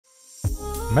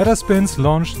Metaspins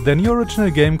launched their new original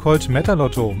game called Meta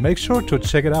Lotto. Make sure to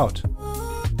check it out.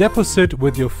 Deposit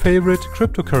with your favorite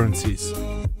cryptocurrencies.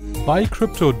 Buy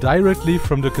crypto directly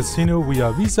from the casino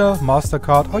via Visa,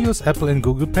 MasterCard or use Apple and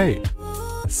Google Pay.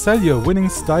 Sell your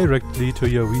winnings directly to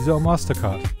your Visa or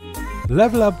MasterCard.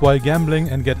 Level up while gambling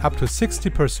and get up to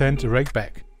 60% rake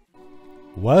back.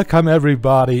 Welcome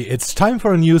everybody, it's time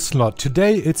for a new slot.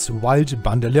 Today it's Wild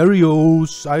Bandolier.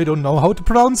 I don't know how to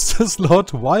pronounce the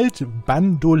slot. Wild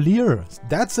Bandolier,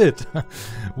 that's it.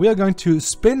 We are going to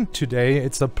spin today.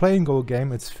 It's a play and go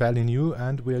game, it's fairly new,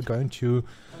 and we are going to,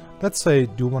 let's say,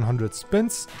 do 100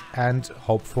 spins and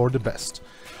hope for the best.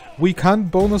 We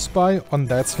can't bonus buy on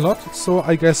that slot, so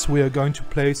I guess we are going to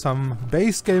play some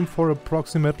base game for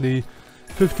approximately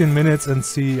 15 minutes and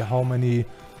see how many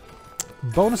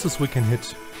bonuses we can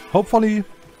hit. Hopefully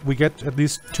we get at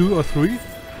least 2 or 3,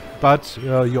 but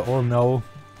you all know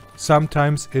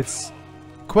sometimes it's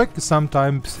quick,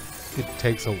 sometimes it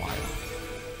takes a while.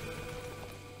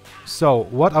 So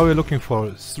what are we looking for?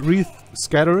 3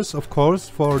 scatters, of course,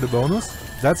 for the bonus.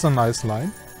 That's a nice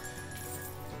line.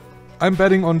 I'm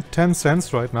betting on 10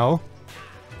 cents right now,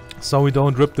 so we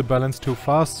don't rip the balance too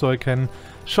fast, so I can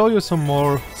show you some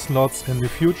more slots in the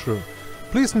future.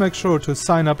 Please make sure to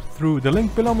sign up through the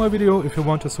link below my video if you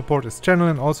want to support this channel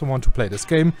and also want to play this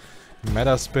game.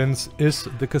 Metaspins is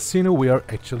the casino we are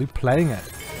actually playing at.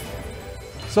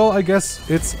 So I guess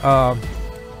it's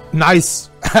nice.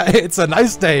 It's a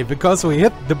nice day because we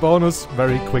hit the bonus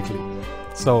very quickly.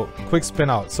 So quick spin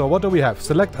out. So what do we have?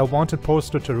 Select a wanted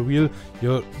poster to reveal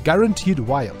your guaranteed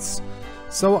wilds.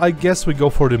 So I guess we go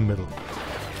for the middle.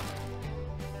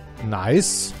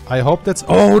 Nice. I hope that's...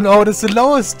 Oh no, that's the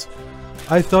lowest!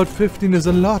 I thought 15 is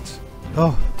a lot.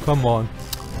 Oh, come on.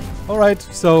 Alright,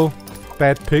 so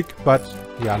bad pick, but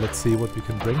yeah, let's see what we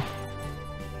can bring.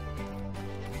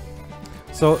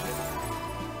 So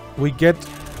we get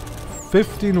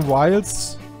 15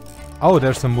 wilds. Oh,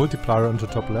 there's a multiplier on the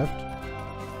top left.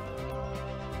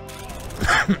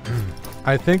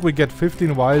 I think we get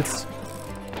 15 wilds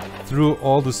through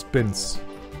all the spins.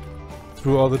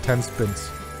 Through all the 10 spins.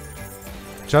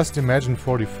 Just imagine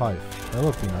 45. That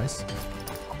would be nice.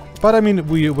 But I mean,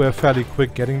 we were fairly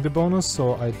quick getting the bonus,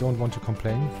 so I don't want to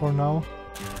complain for now.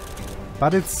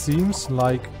 But it seems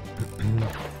like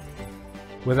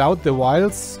without the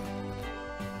wilds,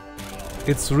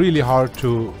 it's really hard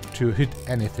to hit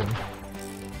anything.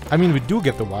 I mean, we do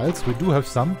get the wilds, we do have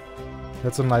some.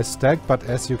 That's a nice stack, but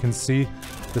as you can see,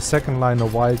 the second line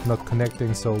of wild not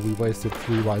connecting, so we wasted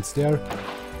 3 wilds there.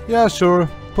 Yeah, sure,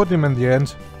 put him in the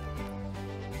end.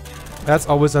 That's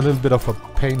always a little bit of a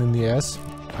pain in the ass.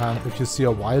 If you see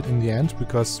a wild in the end,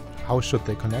 because how should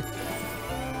they connect?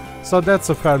 So that's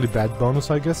a fairly bad bonus,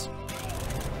 I guess.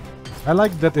 I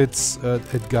like that it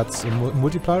got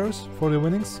multipliers for the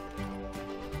winnings,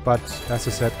 but as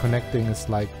I said, connecting is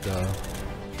like the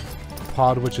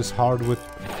part which is hard with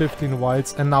 15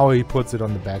 wilds, and now he puts it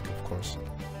on the back, of course.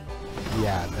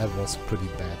 Yeah, that was pretty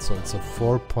bad, so it's a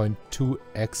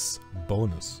 4.2x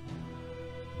bonus.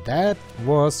 That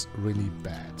was really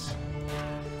bad.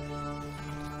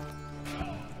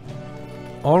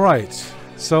 Alright,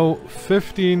 so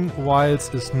 15 wilds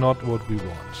is not what we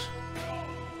want.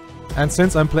 And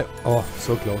since I'm playing... Oh,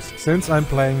 so close. Since I'm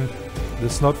playing the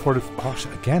slot for the... Oh,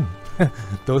 again!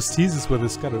 Those teases with the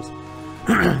scatters.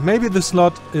 Maybe the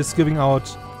slot is giving out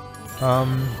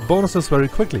bonuses very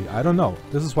quickly. I don't know.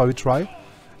 This is why we try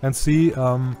and see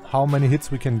how many hits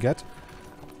we can get.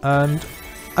 And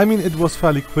I mean, it was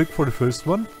fairly quick for the first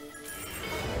one.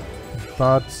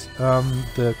 But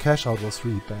the cash out was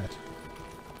really bad.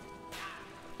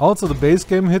 Also, the base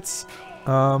game hits,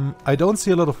 I don't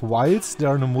see a lot of wilds, there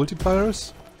are no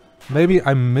multipliers. Maybe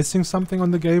I'm missing something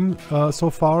on the game so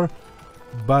far,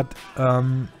 but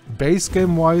base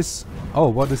game wise... Oh,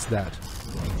 what is that?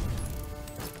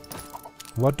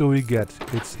 What do we get?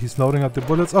 He's loading up the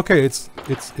bullets. Okay, it's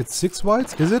 6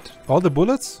 wilds, is it? All the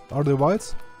bullets are the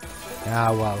wilds? Yeah,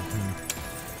 well...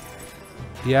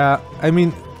 Yeah, I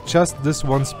mean, just this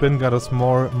one spin got us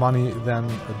more money than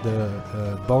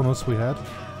the bonus we had.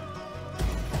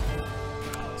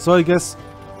 So I guess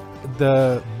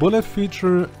the bullet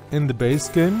feature in the base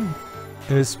game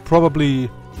is probably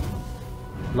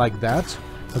like that,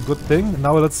 a good thing.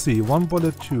 Now let's see, 1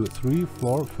 bullet, 2, 3,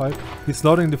 4, 5. He's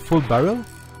loading the full barrel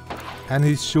and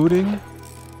he's shooting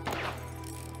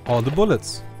all the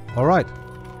bullets. Alright.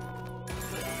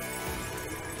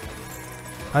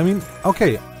 I mean,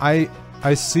 okay, I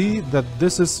see that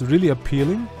this is really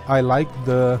appealing. I like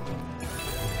the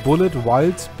bullet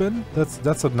wild spin.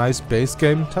 That's a nice base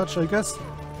game touch, I guess.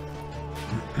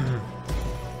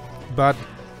 But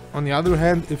On the other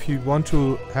hand, if you want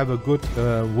to have a good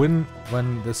win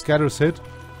when the scatters hit,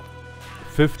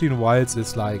 15 wilds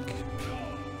is like...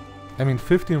 I mean,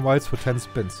 15 wilds for 10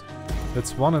 spins.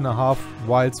 That's 1.5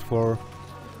 wilds for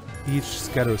each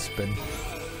scatter spin.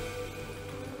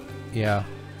 Yeah.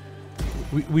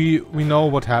 We know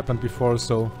what happened before,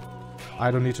 so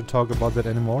I don't need to talk about that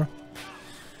anymore.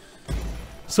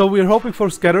 So we're hoping for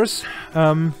scatters.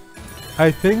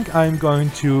 I think I'm going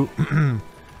to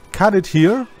cut it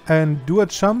here and do a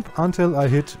jump until I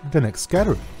hit the next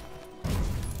scatter.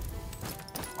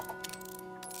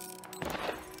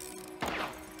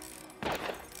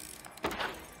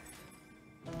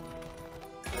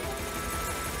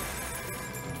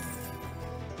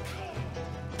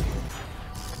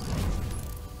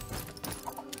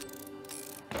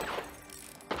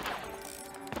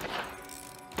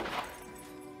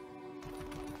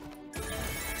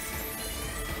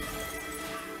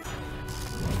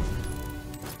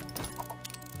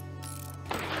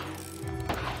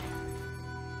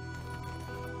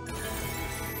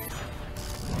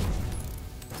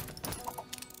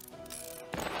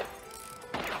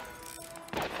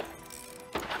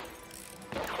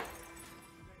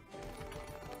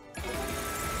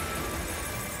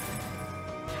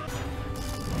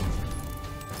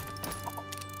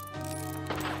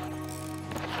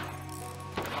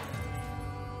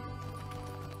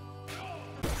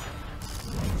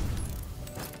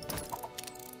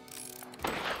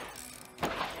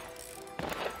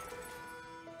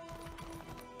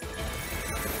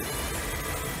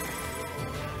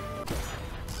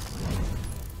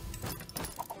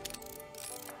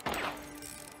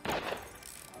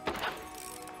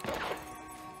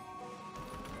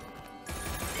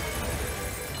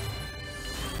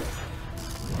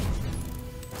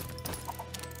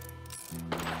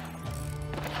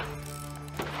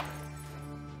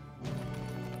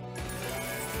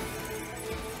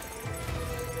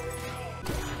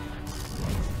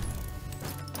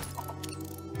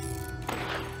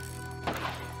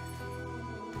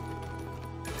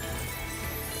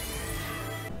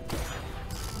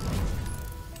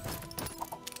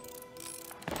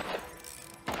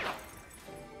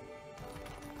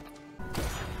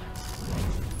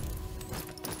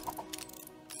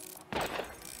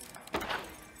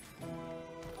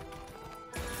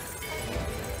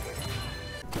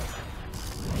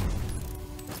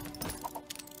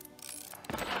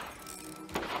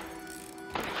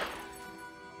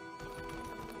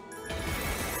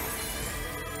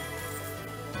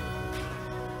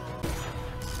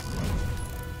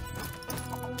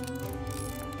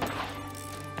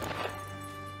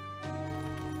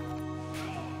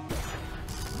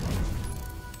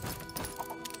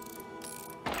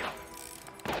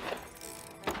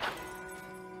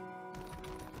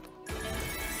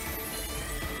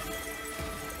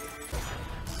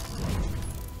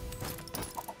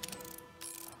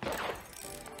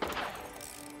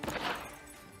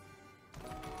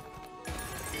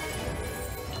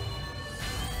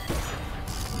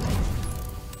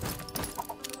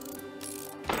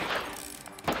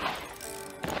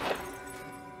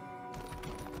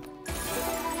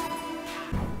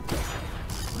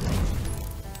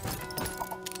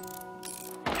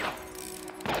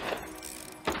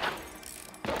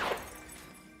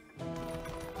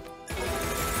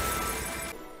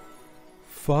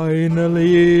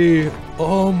 Finally!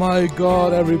 Oh my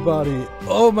god, everybody!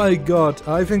 Oh my god!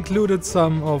 I've included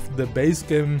some of the base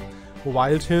game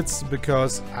wild hits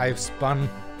because I've spun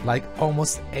like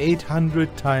almost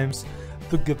 800 times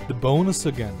to get the bonus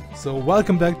again. So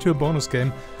welcome back to a bonus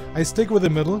game. I stick with the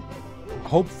middle.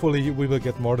 Hopefully we will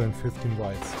get more than 15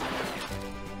 wilds.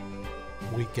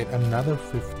 We get another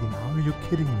 15. Are you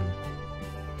kidding me?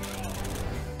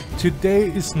 Today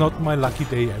is not my lucky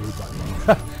day, everybody.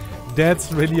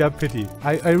 That's really a pity.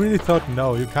 I really thought,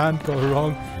 no, you can't go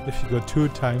wrong if you go 2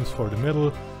 times for the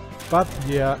middle. But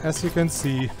yeah, as you can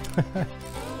see,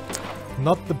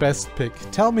 not the best pick.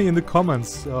 Tell me in the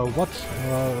comments what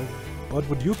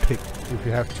would you pick if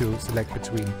you have to select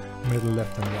between middle,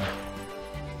 left and right.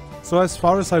 So as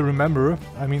far as I remember,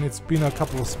 I mean it's been a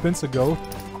couple of spins ago,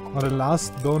 on the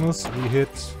last bonus we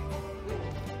hit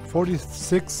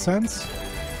 46 cents.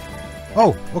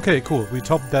 Oh, okay, cool, we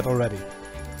topped that already.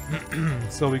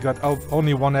 So we got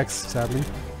only 1x, sadly.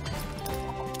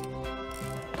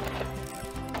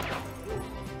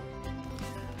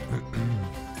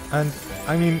 And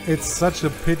I mean, it's such a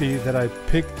pity that I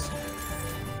picked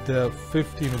the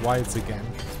 15 wilds again.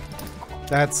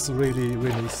 That's really,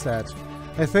 really sad.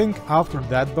 I think after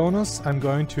that bonus, I'm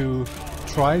going to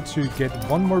try to get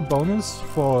one more bonus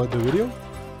for the video.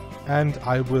 And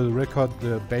I will record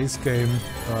the base game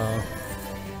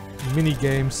mini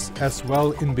games as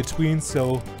well in between,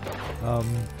 so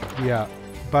yeah,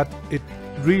 but it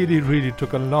really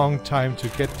took a long time to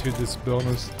get to this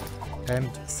bonus, and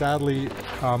sadly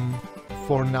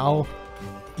for now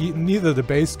neither the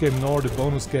base game nor the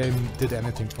bonus game did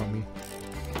anything for me.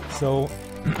 So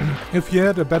if you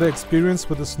had a better experience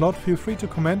with the slot, feel free to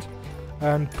comment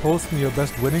and post me your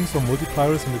best winnings or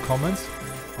multipliers in the comments.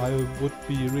 I would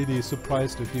be really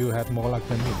surprised if you had more luck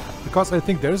than me, because I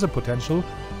think there is a potential,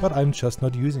 but I'm just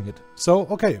not using it. So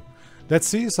okay, let's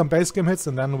see some base game hits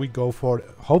and then we go for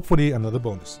hopefully another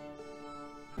bonus.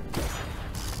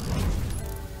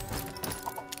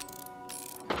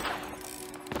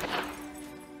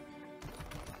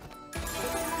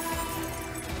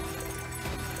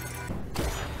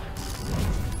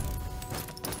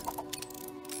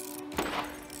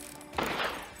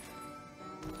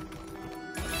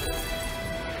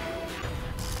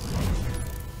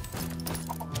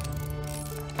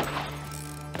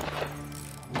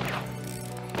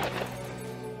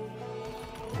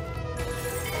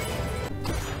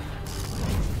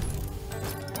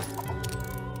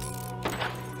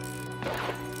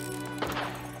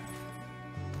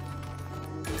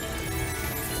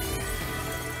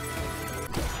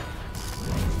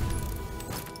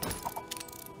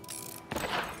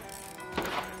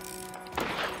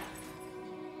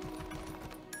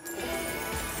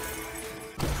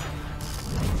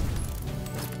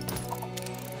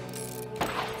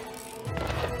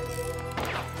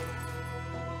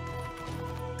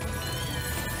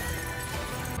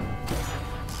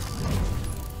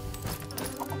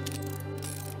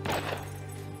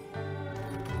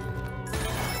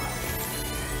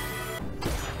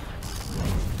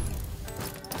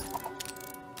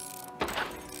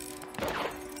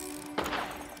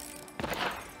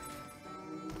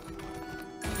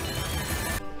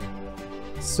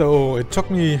 So it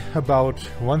took me about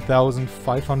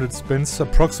 1,500 spins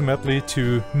approximately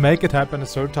to make it happen a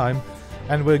third time,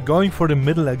 and we're going for the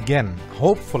middle again.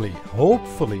 Hopefully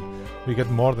we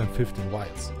get more than 15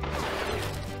 wilds.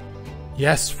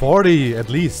 Yes, 40 at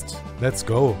least. Let's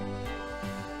go.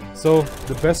 So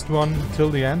the best one till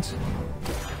the end.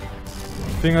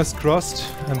 Fingers crossed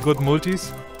and good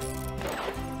multis.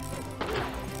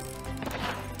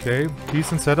 Okay,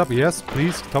 decent setup. Yes,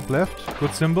 please, top left.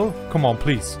 Good symbol. Come on,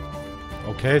 please.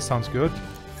 Okay, sounds good.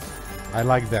 I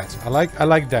like that. I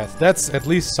like that. That's at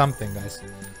least something, guys.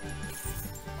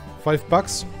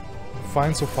 $5.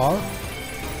 Fine so far.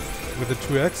 With the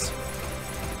 2x.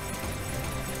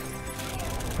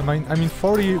 I mean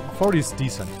 40 is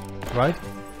decent, right?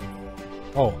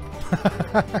 Oh.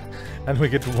 And we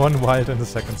get one wild in the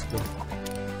second spin.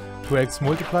 2x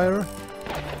multiplier.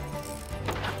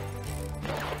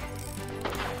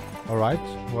 Alright,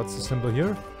 what's the symbol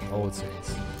here? Oh, it's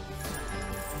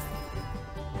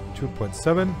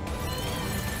 2.7.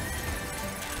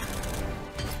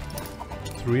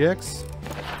 3x.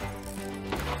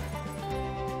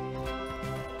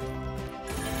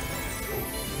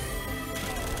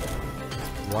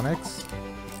 1x.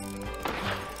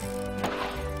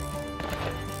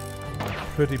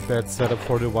 Pretty bad setup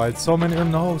for the wilds. So many, oh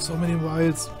no, so many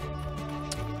wilds.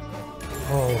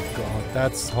 Oh god,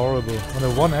 that's horrible. On a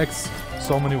 1x,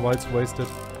 so many wilds wasted.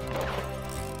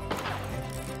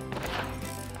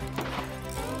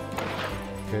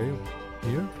 Okay,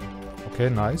 here. Okay,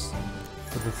 nice.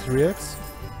 With the 3x,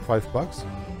 $5.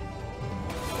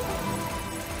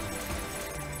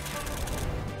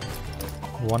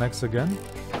 One X again.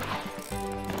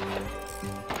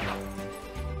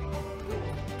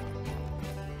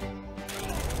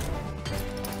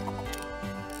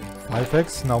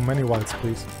 $5x, now many wilds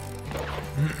please.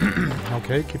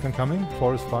 Okay, keep them coming.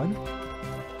 4 is fine.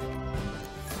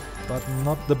 But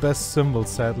not the best symbol,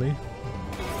 sadly.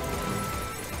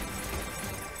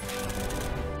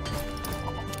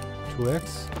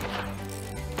 $2x.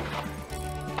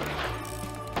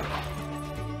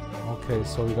 Okay,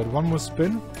 so we got one more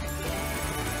spin.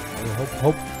 I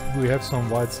hope we have some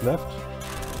wilds left.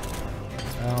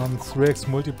 And 3x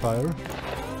multiplier.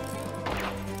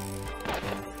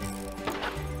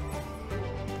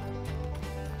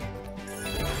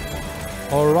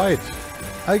 Alright,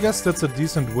 I guess that's a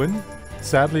decent win.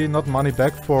 Sadly, not money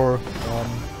back for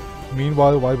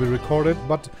meanwhile while we recorded,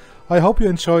 but I hope you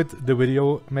enjoyed the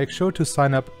video. Make sure to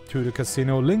sign up to the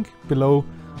casino link below.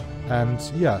 And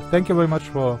yeah, thank you very much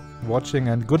for watching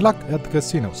and good luck at the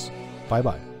casinos. Bye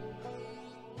bye.